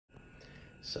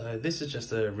So this is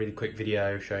just a really quick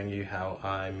video showing you how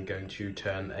I'm going to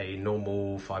turn a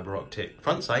normal fiber optic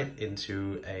front sight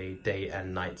into a day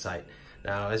and night sight.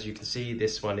 Now, as you can see,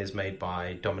 this one is made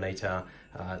by Dominator.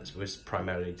 It was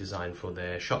primarily designed for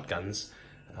their shotguns,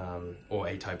 or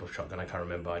a type of shotgun, I can't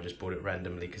remember. I just bought it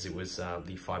randomly because it was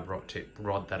the fiber optic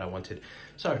rod that I wanted.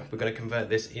 So we're going to convert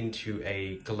this into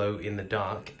a glow in the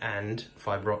dark and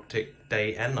fiber optic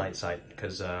day and night sight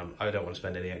because I don't want to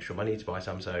spend any extra money to buy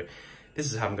some, so this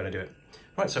is how I'm going to do it.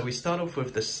 Right, so we start off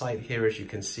with the sight here. As you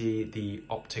can see, the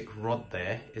optic rod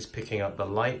there is picking up the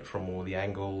light from all the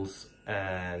angles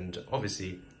and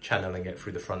obviously channeling it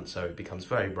through the front so it becomes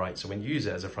very bright. So when you use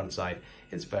it as a front sight,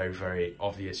 it's very, very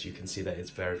obvious. You can see that it's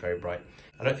very, very bright.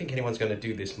 I don't think anyone's going to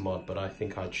do this mod, but I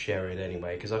think I'd share it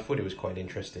anyway because I thought it was quite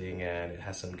interesting and it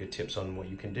has some good tips on what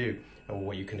you can do and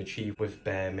what you can achieve with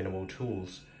bare minimal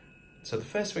tools. So the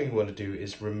first thing we want to do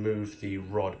is remove the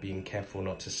rod, being careful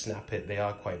not to snap it. They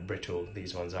are quite brittle,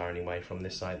 these ones are anyway from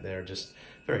this side. They're just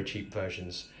very cheap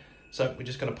versions. So we're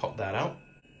just going to pop that out.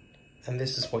 And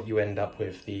this is what you end up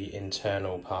with, the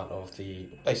internal part of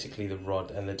basically the rod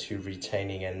and the two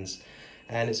retaining ends.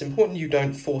 And it's important you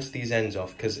don't force these ends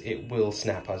off because it will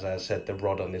snap. As I said, the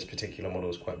rod on this particular model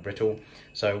is quite brittle.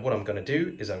 So what I'm going to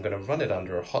do is I'm going to run it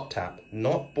under a hot tap,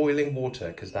 not boiling water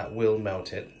because that will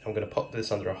melt it. I'm going to pop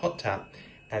this under a hot tap,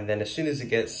 and then as soon as it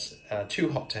gets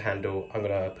too hot to handle, I'm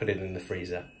going to put it in the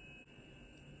freezer.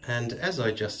 And as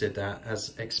I just did that,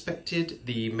 as expected,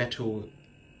 the metal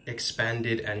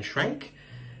expanded and shrank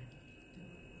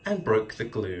and broke the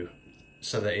glue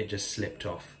so that it just slipped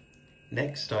off.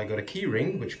 Next, I got a key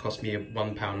ring, which cost me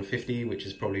 £1.50, which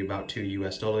is probably about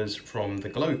 $2 from the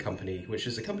Glow company, which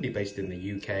is a company based in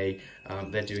the UK.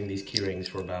 They're doing these key rings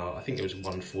for about, I think it was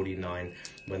 $1.49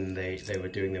 when they were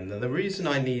doing them. Now, the reason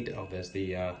I need, there's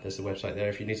the website there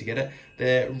if you need to get it.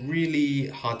 They're really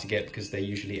hard to get because they're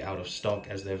usually out of stock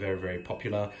as they're very, very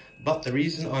popular. But the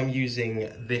reason I'm using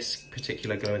this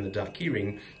particular glow in the dark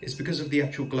keyring is because of the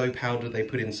actual glow powder they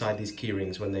put inside these key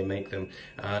rings when they make them.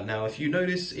 Now, if you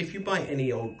notice, if you buy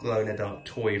any old glow in the dark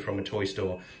toy from a toy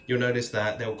store, you'll notice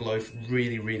that they'll glow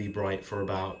really, really bright for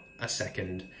about a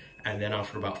second. And then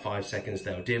after about 5 seconds,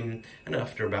 they'll dim. And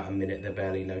after about a minute, they're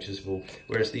barely noticeable.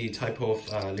 Whereas the type of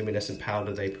luminescent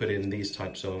powder they put in these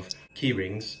types of key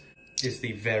rings is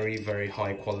the very, very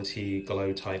high quality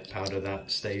glow type powder that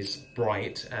stays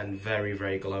bright and very,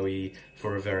 very glowy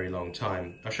for a very long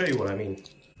time. I'll show you what I mean.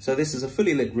 So this is a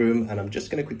fully lit room and I'm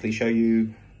just going to quickly show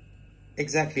you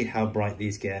exactly how bright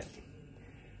these get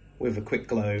with a quick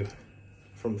glow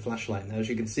from a flashlight. Now, as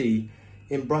you can see,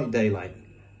 in bright daylight,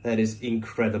 that is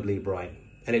incredibly bright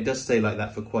and it does stay like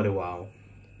that for quite a while.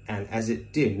 And as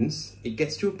it dims, it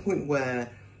gets to a point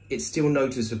where it's still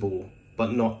noticeable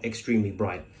but not extremely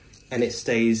bright. And it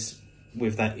stays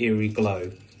with that eerie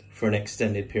glow for an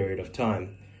extended period of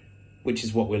time, which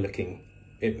is what we're looking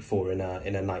for in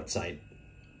a night sight.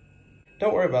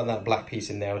 Don't worry about that black piece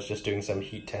in there. I was just doing some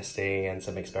heat testing and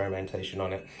some experimentation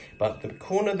on it. But the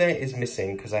corner there is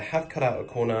missing because I have cut out a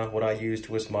corner. What I used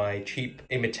was my cheap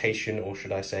imitation, or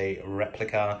should I say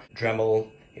replica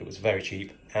Dremel. It was very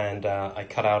cheap. And I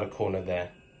cut out a corner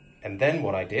there. And then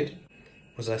what I did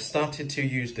was I started to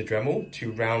use the Dremel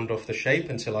to round off the shape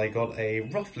until I got a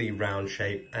roughly round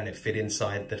shape and it fit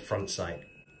inside the front sight.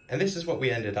 And this is what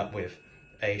we ended up with.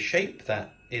 A shape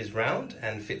that is round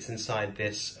and fits inside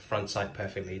this front sight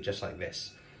perfectly, just like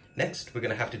this. Next, we're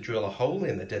going to have to drill a hole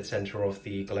in the dead center of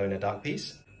the glow in the dark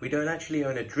piece. We don't actually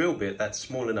own a drill bit that's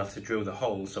small enough to drill the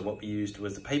hole, so what we used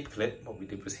was the paper clip. What we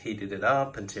did was heated it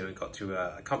up until it got to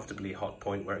a comfortably hot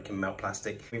point where it can melt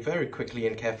plastic. We very quickly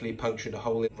and carefully punctured a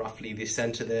hole in roughly the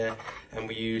center there, and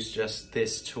we used just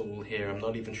this tool here. I'm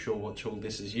not even sure what tool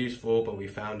this is used for, but we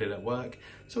found it at work,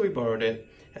 so we borrowed it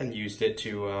and used it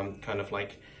to kind of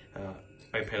like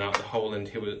open out the hole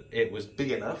until it was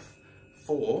big enough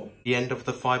for the end of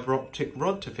the fiber optic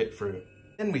rod to fit through.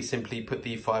 Then we simply put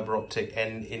the fiber optic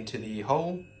end into the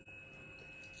hole,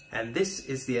 and this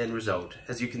is the end result.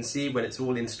 As you can see, when it's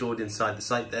all installed inside the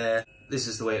sight there, this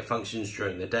is the way it functions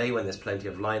during the day when there's plenty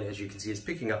of light. As you can see, it's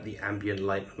picking up the ambient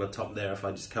light from the top there. If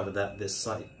I just cover that, this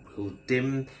sight will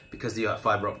dim because the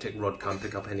fiber optic rod can't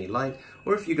pick up any light.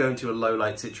 Or if you go into a low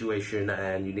light situation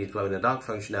and you need glow in the dark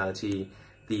functionality,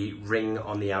 the ring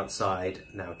on the outside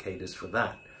now caters for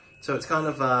that. So it's kind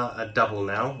of a double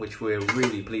now, which we're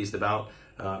really pleased about.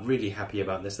 Really happy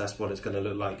about this. That's what it's going to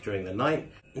look like during the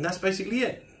night. And that's basically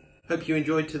it. Hope you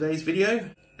enjoyed today's video.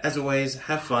 As always,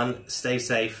 have fun, stay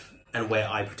safe, and wear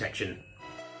eye protection.